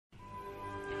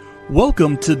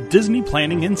Welcome to Disney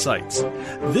Planning Insights.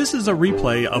 This is a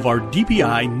replay of our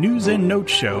DPI News and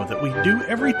Notes show that we do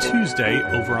every Tuesday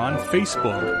over on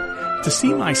Facebook. To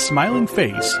see my smiling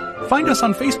face, find us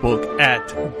on Facebook at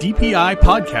DPI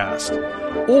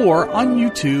Podcast or on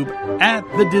YouTube at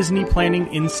the Disney Planning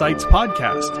Insights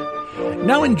Podcast.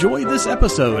 Now enjoy this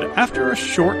episode after a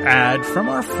short ad from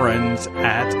our friends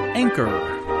at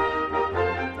Anchor.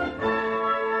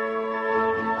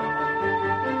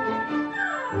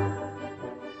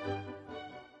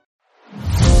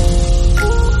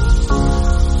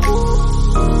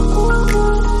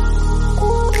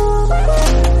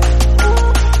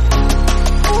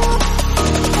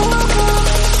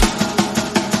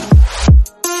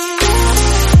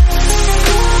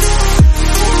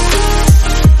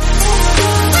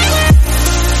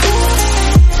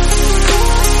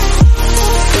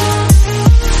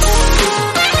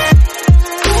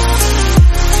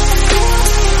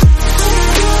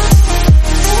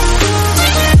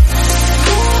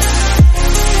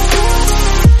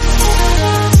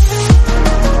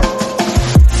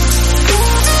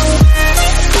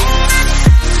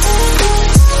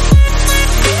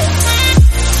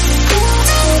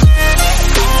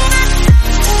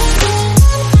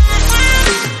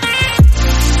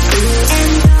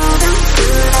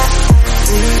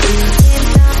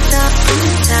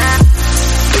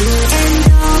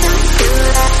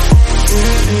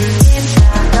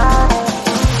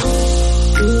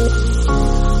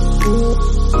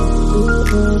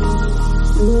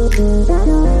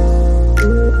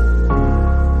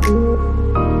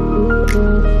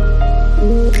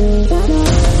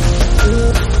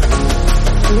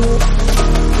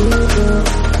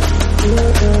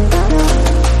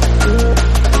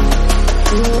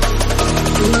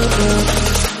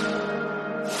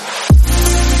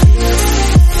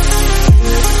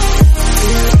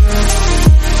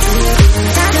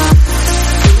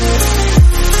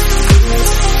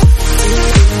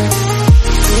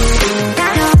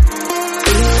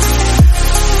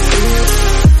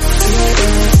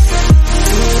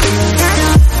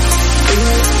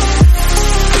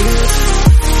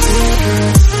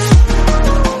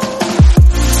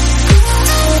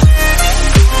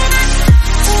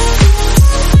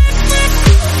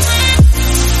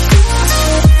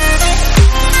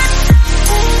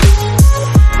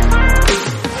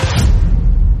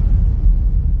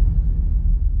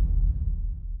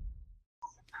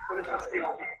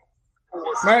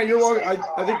 Matt, you're welcome.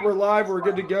 I think we're live. We're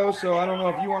good to go. So I don't know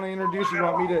if you want to introduce. You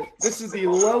want me to? This is the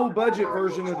low budget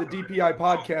version of the DPI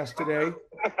podcast today.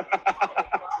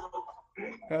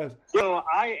 So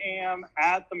I am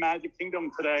at the Magic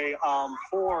Kingdom today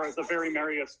for the Very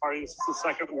Merriest Party. This is the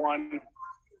second one.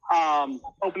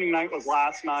 Opening night was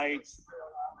last night.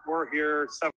 We're here.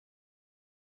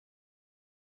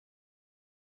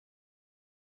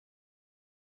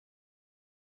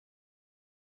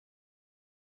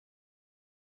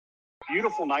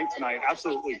 Beautiful night tonight,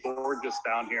 absolutely gorgeous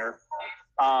down here.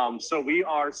 So we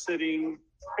are sitting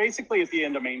basically at the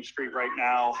end of Main Street right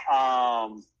now.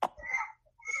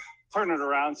 Turn it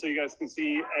around so you guys can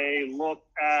see a look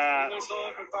at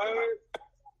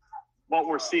what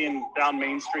we're seeing down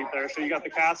Main Street there. So you got the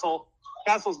castle.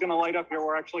 Castle's going to light up here.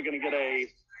 We're actually going to get a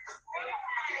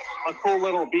cool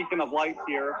little beacon of light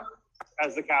here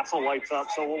as the castle lights up.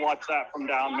 So we'll watch that from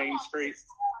down Main Street.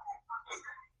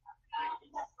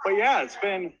 But yeah, it's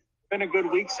been a good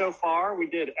week so far. We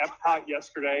did Epcot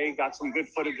yesterday, got some good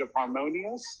footage of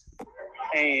Harmonious,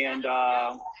 and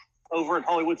over at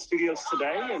Hollywood Studios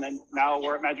today, and then now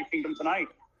we're at Magic Kingdom tonight.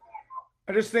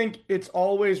 I just think it's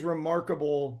always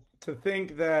remarkable to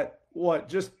think that,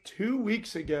 just 2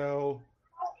 weeks ago,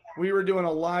 we were doing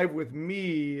a live with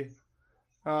me.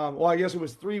 Well, I guess it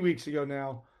was 3 weeks ago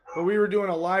now, but we were doing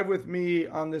a live with me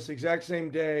on this exact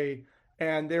same day,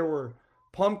 and there were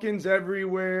pumpkins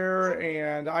everywhere,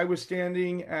 and I was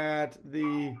standing at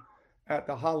the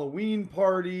Halloween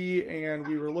party, and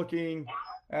we were looking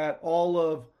at all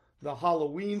of the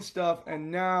Halloween stuff, and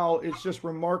now it's just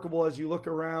remarkable as you look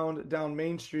around down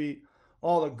Main Street,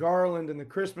 all the garland and the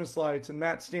Christmas lights, and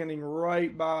Matt standing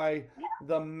right by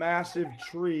the massive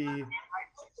tree,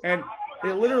 and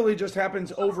it literally just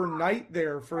happens overnight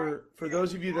there. For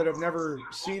those of you that have never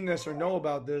seen this or know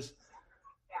about this,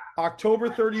 October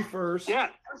 31st,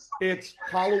 it's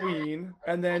Halloween,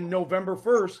 and then November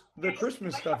 1st, the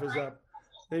Christmas stuff is up.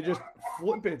 They just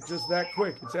flip it just that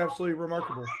quick. It's absolutely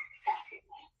remarkable.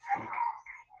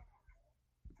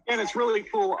 And it's really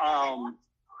cool.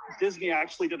 Disney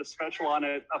actually did a special on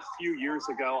it a few years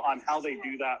ago on how they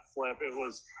do that flip. It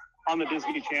was on the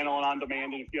Disney Channel and on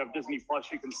demand, and if you have Disney Plus,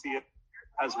 you can see it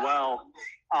as well.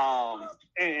 And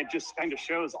it just kind of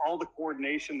shows all the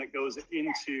coordination that goes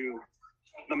into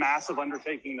the massive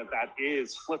undertaking that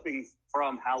is flipping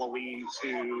from Halloween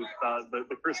to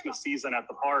the Christmas season at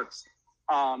the parks.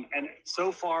 And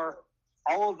so far,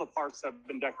 all of the parks have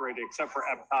been decorated except for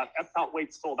Epcot. Epcot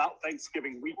waits till about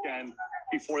Thanksgiving weekend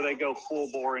before they go full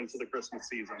bore into the Christmas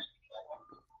season.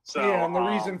 So, yeah, and the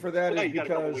reason for that is you got a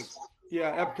couple because, weeks.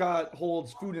 yeah, Epcot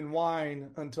holds food and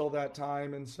wine until that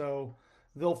time, and so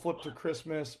they'll flip to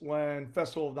Christmas when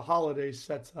Festival of the Holidays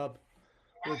sets up,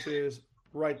 which is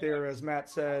right there, as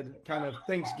Matt said, kind of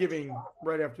Thanksgiving,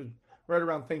 right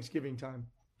around Thanksgiving time.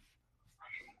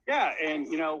 Yeah, and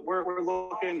you know we're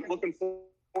looking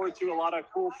forward to a lot of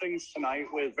cool things tonight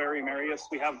with Very Merriest.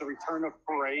 We have the return of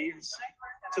parades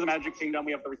to the Magic Kingdom.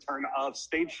 We have the return of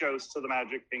stage shows to the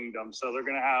Magic Kingdom. So they're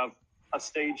going to have a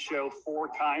stage show 4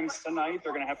 times tonight.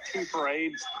 They're going to have 2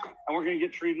 parades, and we're going to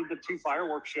get treated to 2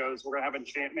 fireworks shows. We're going to have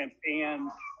Enchantment and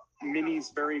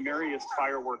Minnie's Very Merriest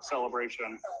fireworks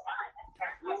celebration.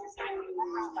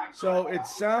 So it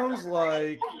sounds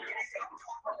like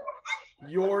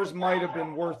yours might have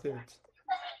been worth it.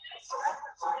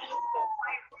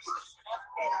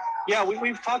 Yeah,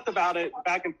 we've talked about it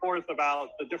back and forth about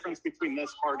the difference between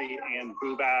this party and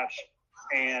Boo Bash.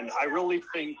 And I really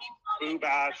think Boo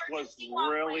Bash was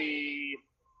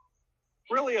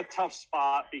really a tough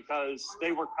spot because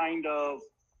they were kind of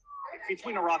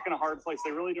between a rock and a hard place.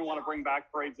 They really didn't want to bring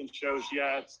back parades and shows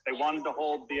yet. They wanted to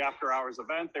hold the after hours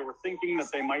event. They were thinking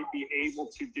that they might be able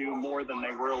to do more than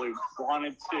they really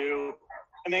wanted to.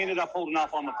 And they ended up holding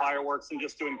off on the fireworks and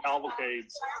just doing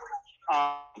cavalcades.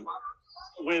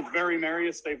 With Very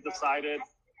Merriest, they've decided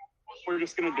we're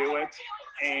just going to do it.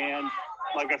 And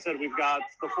like I said, we've got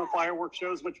the full fireworks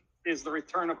shows, which is the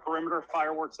return of perimeter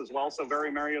fireworks as well. So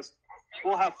Very Merriest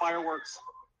will have fireworks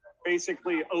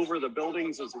basically over the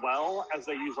buildings as well as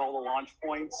they use all the launch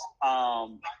points,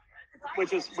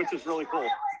 which is really cool.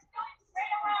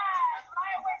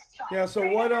 Yeah. So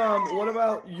what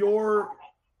about your,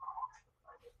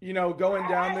 going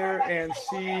down there and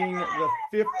seeing the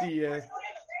 50th?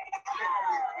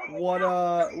 What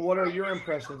are your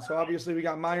impressions? So obviously we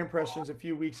got my impressions a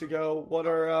few weeks ago. What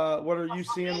are you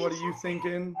seeing? What are you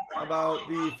thinking about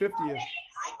the 50th?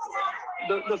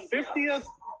 The 50th,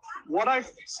 what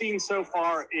I've seen so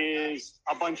far is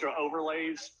a bunch of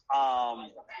overlays. I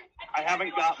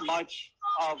haven't got much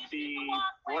of the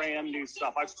brand new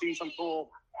stuff. I've seen some cool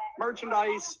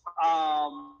merchandise.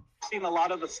 Seen a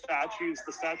lot of the statues.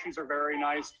 The statues are very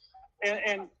nice,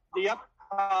 and the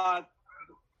Epcot,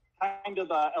 kind of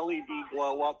the LED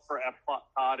glow up for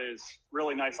Epcot is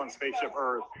really nice on Spaceship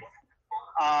Earth.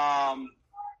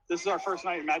 This is our first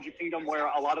night at Magic Kingdom where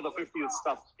a lot of the 50th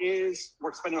stuff is.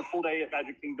 We're spending a full day at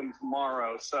Magic Kingdom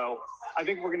tomorrow. So I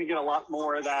think we're going to get a lot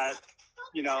more of that,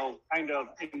 kind of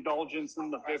indulgence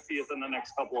in the 50th in the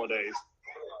next couple of days.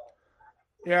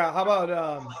 Yeah, how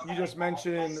about you just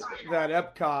mentioned that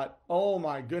Epcot. Oh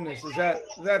my goodness,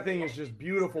 that thing is just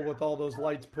beautiful with all those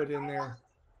lights put in there.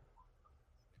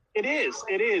 It is.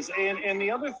 And the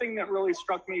other thing that really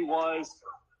struck me was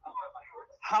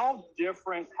how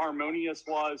different Harmonious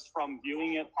was from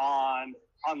viewing it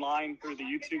online through the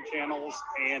YouTube channels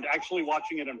and actually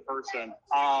watching it in person.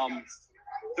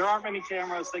 There aren't many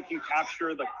cameras that can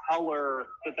capture the color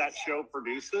that show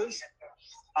produces.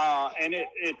 And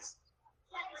it's,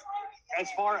 as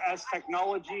far as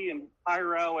technology and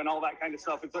pyro and all that kind of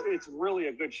stuff, it's really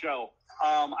a good show.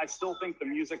 I still think the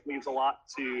music leaves a lot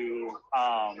to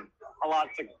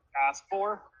ask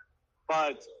for,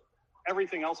 but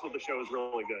everything else with the show is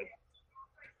really good.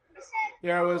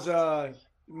 Yeah, it was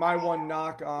my one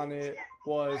knock on it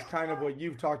was kind of what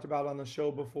you've talked about on the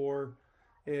show before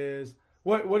is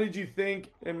what did you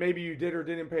think, and maybe you did or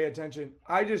didn't pay attention.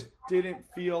 I just didn't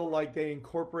feel like they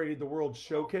incorporated the World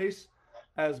Showcase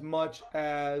as much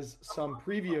as some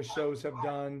previous shows have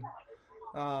done.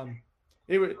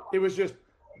 It was just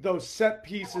those set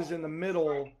pieces in the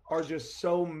middle are just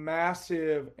so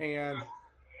massive and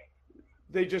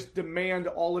they just demand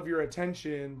all of your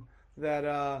attention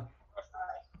that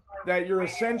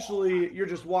you're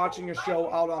just watching a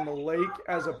show out on the lake,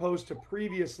 as opposed to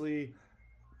previously.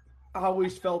 I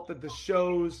always felt that the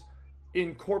shows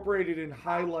incorporated and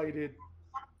highlighted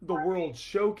the World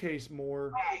Showcase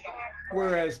more,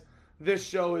 whereas this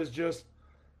show is just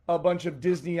a bunch of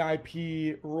Disney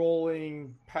IP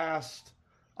rolling past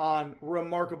on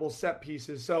remarkable set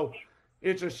pieces. So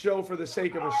it's a show for the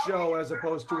sake of a show as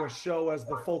opposed to a show as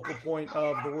the focal point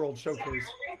of the World Showcase,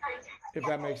 if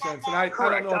that makes sense. And I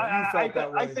don't know if you felt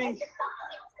that way.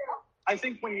 I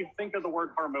think when you think of the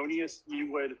word Harmonious,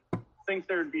 you would think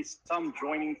there'd be some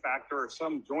joining factor or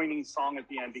some joining song at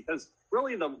the end, because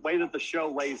really the way that the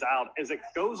show lays out is it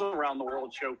goes around the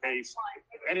World Showcase,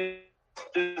 and it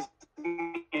is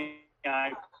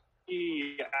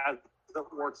as it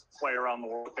works its way around the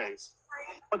World Showcase.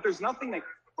 But there's nothing that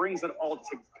brings it all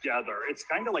together. It's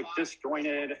kind of like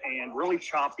disjointed and really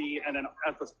choppy, and then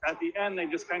at the end they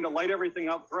just kind of light everything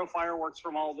up, throw fireworks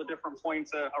from all the different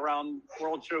points around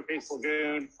World Showcase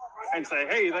Lagoon, and say,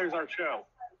 hey, there's our show.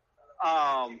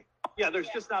 Yeah, there's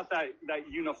just not that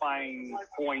unifying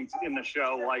point in the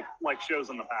show like shows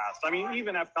in the past. I mean,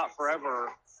 even Epcot Forever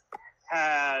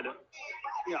had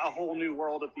a whole new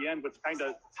world at the end, which kind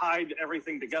of tied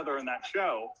everything together in that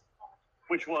show,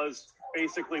 which was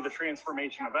basically the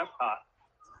transformation of Epcot.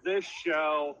 This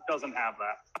show doesn't have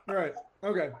that. Right.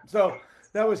 Okay. So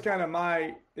that was kind of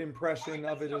my impression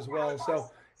of it as well. So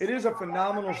it is a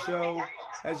phenomenal show.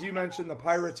 As you mentioned, the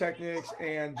pyrotechnics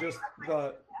and just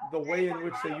the way in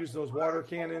which they use those water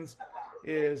cannons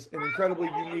is an incredibly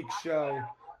unique show.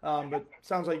 But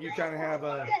sounds like you kind of have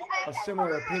a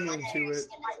similar opinion to it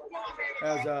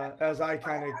as I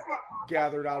kind of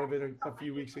gathered out of it a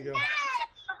few weeks ago.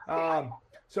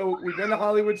 So we've been to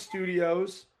Hollywood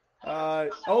Studios.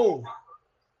 Did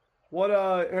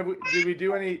we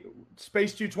do any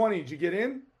Space 220? Did you get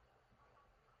in?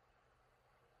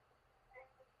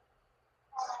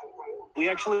 We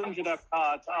actually ended up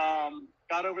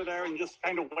got over there and just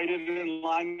kind of waited in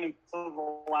line until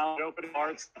the lounge opened.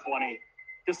 Arts 20.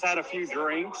 Just had a few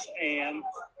drinks, and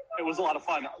it was a lot of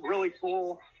fun. Really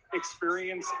cool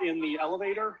experience in the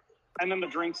elevator, and then the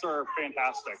drinks are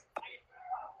fantastic.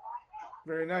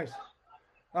 Very nice.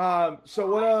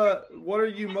 So what are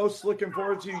you most looking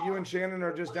forward to? You and Shannon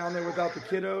are just down there without the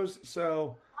kiddos.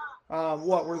 So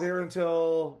we're there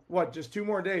until just 2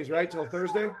 more days, right? Till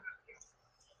Thursday?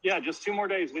 Yeah, just 2 more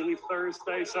days. We leave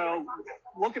Thursday. So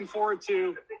looking forward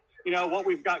to, what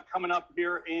we've got coming up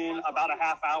here in about a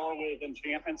half hour with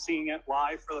Enchantment, seeing it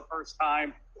live for the first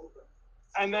time.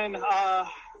 And then, a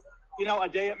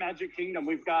day at Magic Kingdom.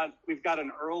 We've got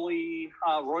an early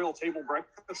Royal Table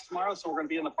breakfast tomorrow. So we're going to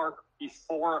be in the park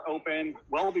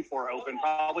well before open,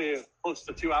 probably close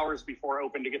to 2 hours before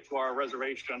open to get to our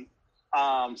reservation.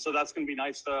 So that's going to be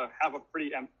nice to have a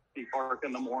pretty empty park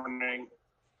in the morning.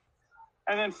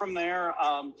 And then from there,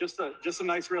 just a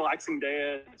nice relaxing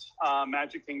day at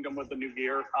Magic Kingdom with the new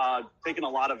gear, taking a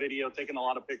lot of video, taking a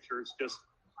lot of pictures, just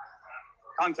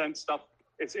content stuff.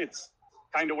 It's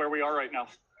kind of where we are right now.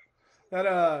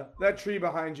 That tree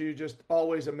behind you just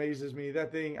always amazes me.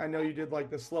 That thing, I know you did like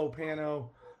the slow pano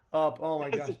up. Oh my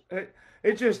gosh.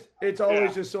 It's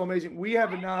always just so amazing. We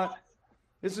have not,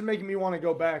 this is making me want to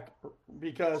go back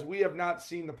because we have not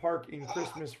seen the park in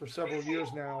Christmas for several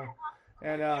years now.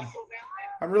 And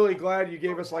I'm really glad you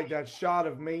gave us like that shot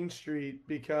of Main Street,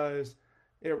 because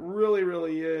it really,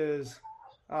 really is.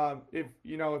 If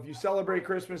you celebrate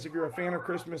Christmas, if you're a fan of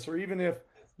Christmas, or even if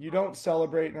you don't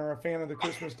celebrate and are a fan of the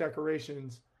Christmas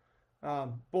decorations,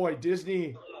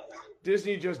 Disney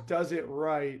just does it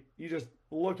right. You just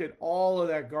look at all of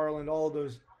that garland, all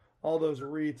those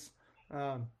wreaths.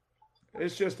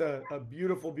 It's just a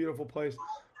beautiful, beautiful place.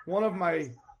 One of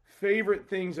my favorite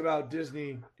things about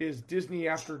Disney is Disney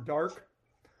After Dark.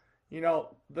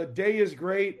 The day is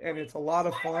great and it's a lot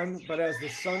of fun, but as the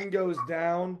sun goes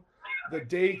down, the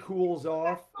day cools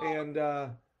off, and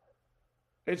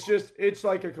it's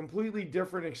like a completely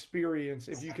different experience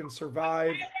if you can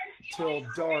survive till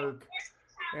dark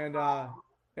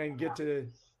and get to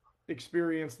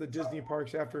experience the Disney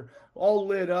parks after, all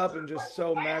lit up and just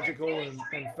so magical and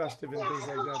festive and things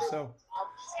like that. So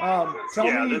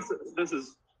tell me, this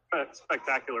is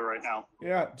spectacular right now.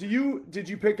 Yeah. Did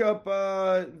you pick up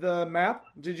the map?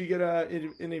 Did you get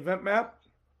an event map?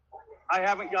 I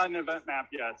haven't got an event map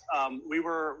yet.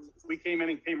 We came in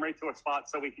and came right to a spot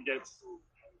so we could get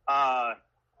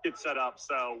set up.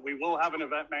 So we will have an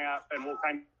event map, and we'll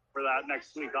kind of for that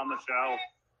next week on the show,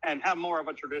 and have more of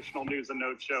a traditional news and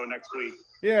notes show next week.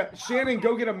 Yeah, Shannon,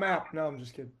 go get a map. No, I'm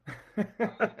just kidding.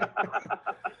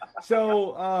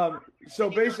 So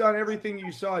based on everything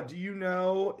you saw, do you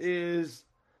know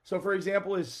for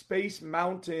example, is Space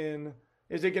Mountain,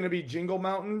 is it going to be Jingle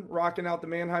Mountain rocking out the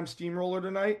Mannheim Steamroller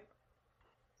tonight?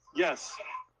 Yes.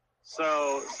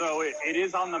 So it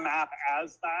is on the map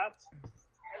as that.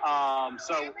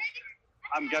 So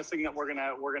I'm guessing that we're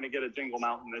gonna get a Jingle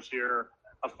Mountain this year.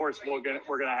 Of course, we're gonna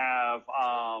have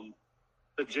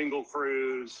the Jingle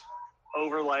Cruise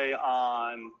overlay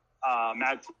on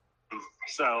Mad TV.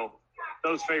 So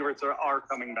those favorites are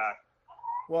coming back.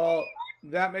 Well,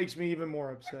 that makes me even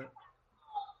more upset.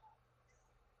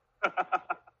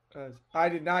 I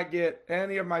did not get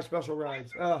any of my special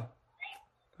rides.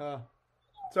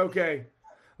 It's okay.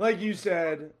 Like you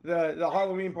said, the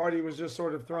Halloween party was just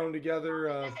sort of thrown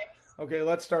together. Okay,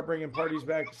 let's start bringing parties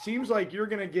back. Seems like you're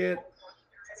going to get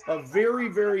a very,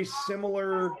 very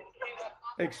similar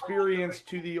experience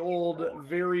to the old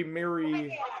Very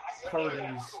Merry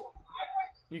parties.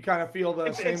 You kind of feel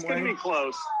the same way? It's going to be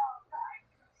close.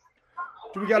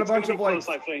 Do we got a bunch of close,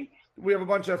 I think. We have a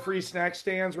bunch of free snack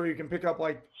stands where you can pick up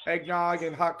like eggnog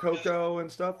and hot cocoa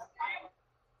and stuff?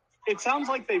 It sounds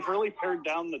like they've really pared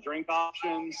down the drink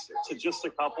options to just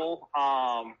a couple.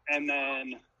 And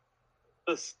then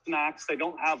the snacks, they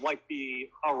don't have like the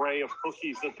array of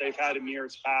cookies that they've had in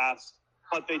years past,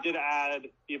 but they did add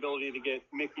the ability to get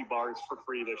Mickey bars for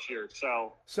free this year.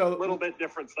 So a little bit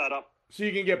different setup. So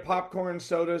you can get popcorn,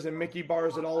 sodas, and Mickey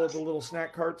bars at all of the little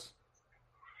snack carts?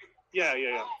 Yeah.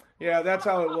 Yeah, that's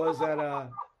how it was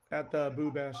at the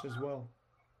Boo Bash as well.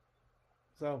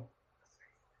 So,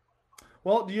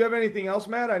 well, do you have anything else,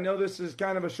 Matt? I know this is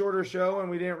kind of a shorter show, and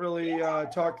we didn't really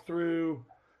talk through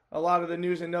a lot of the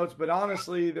news and notes, but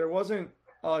honestly, there wasn't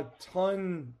a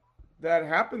ton that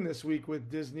happened this week with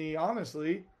Disney,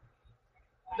 honestly.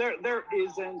 There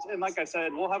isn't, and like I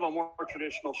said, we'll have a more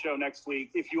traditional show next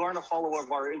week. If you aren't a follower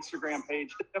of our Instagram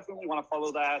page, definitely want to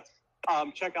follow that.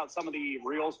 Check out some of the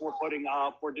reels we're putting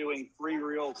up. We're doing 3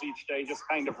 reels each day, just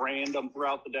kind of random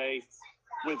throughout the day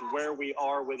with where we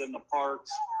are within the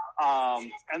parks.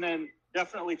 And then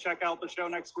definitely check out the show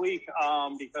next week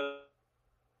because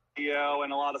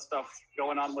and a lot of stuff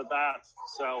going on with that.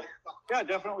 So yeah,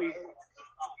 definitely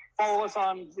follow us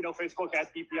on Facebook at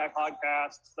DPI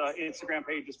Podcast. The Instagram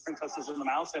page is Princesses and the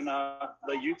Mouse, and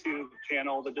the YouTube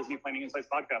channel, the Disney Planning Insights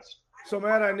Podcast. So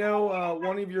Matt, I know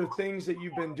one of your things that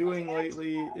you've been doing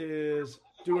lately is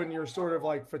doing your sort of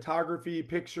like photography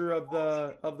picture of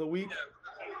the week.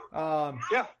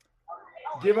 Yeah.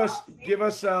 Give us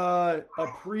a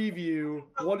preview.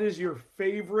 What is your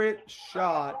favorite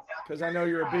shot? Because I know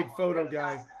you're a big photo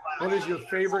guy. What is your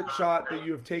favorite shot that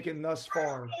you have taken thus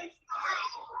far?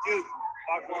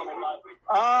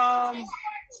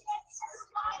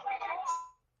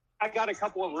 I got a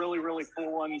couple of really, really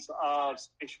cool ones of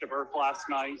Spaceship Earth last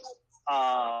night.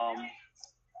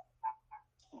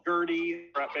 Gertie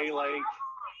at Bay Lake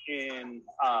in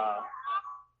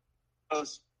got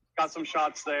some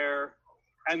shots there.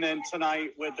 And then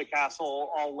tonight with the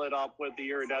castle all lit up with the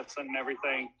iridescent and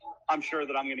everything, I'm sure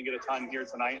that I'm going to get a ton here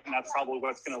tonight, and that's probably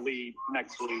what's going to lead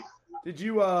next week. Did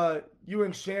you you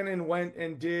and Shannon went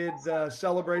and did the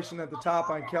celebration at the top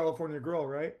on California Grill,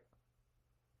 right?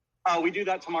 We do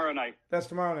that tomorrow night. That's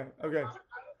tomorrow night. Okay.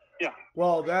 Yeah.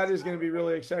 Well, that is going to be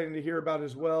really exciting to hear about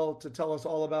as well, to tell us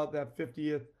all about that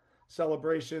 50th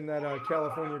celebration that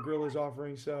California Grill is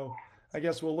offering. So I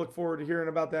guess we'll look forward to hearing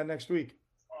about that next week.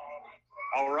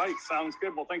 All right. Sounds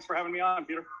good. Well, thanks for having me on,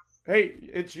 Peter. Hey,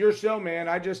 it's your show, man.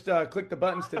 I just clicked the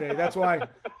buttons today. That's why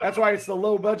it's the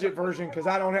low budget version, because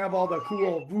I don't have all the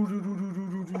cool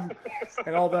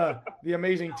and all the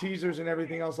amazing teasers and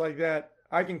everything else like that.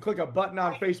 I can click a button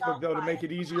on Facebook, though, to make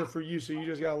it easier for you, so you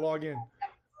just got to log in.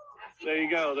 There you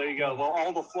go. Well,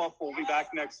 all the fluff will be back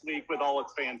next week with all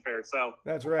its fanfare. So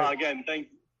that's right. Again,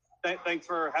 thanks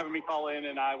for having me call in,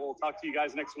 and I will talk to you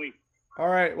guys next week. All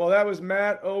right. Well, that was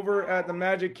Matt over at the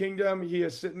Magic Kingdom. He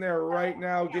is sitting there right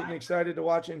now getting excited to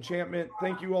watch Enchantment.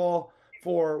 Thank you all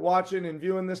for watching and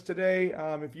viewing this today.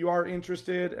 If you are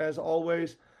interested, as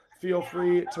always, feel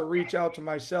free to reach out to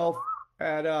myself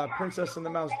at Princess and the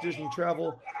Mouse Disney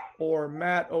Travel, or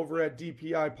Matt over at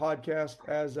DPI Podcast,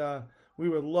 as we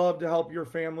would love to help your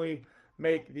family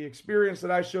make the experience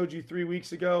that I showed you 3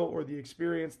 weeks ago, or the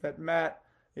experience that Matt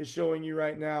is showing you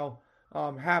right now,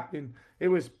 happen. It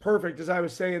was perfect. As I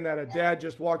was saying that, a dad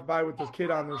just walked by with his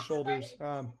kid on their shoulders.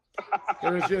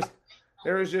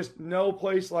 There is just no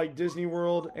place like Disney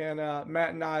World, and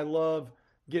Matt and I love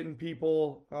getting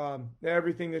people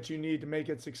everything that you need to make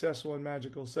it successful and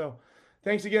magical. So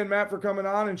thanks again, Matt, for coming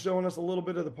on and showing us a little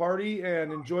bit of the party,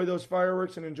 and enjoy those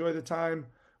fireworks and enjoy the time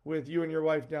with you and your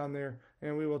wife down there.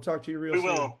 And we will talk to you real soon. We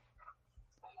will.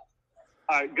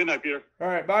 All right. Good night, Peter. All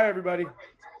right. Bye, everybody.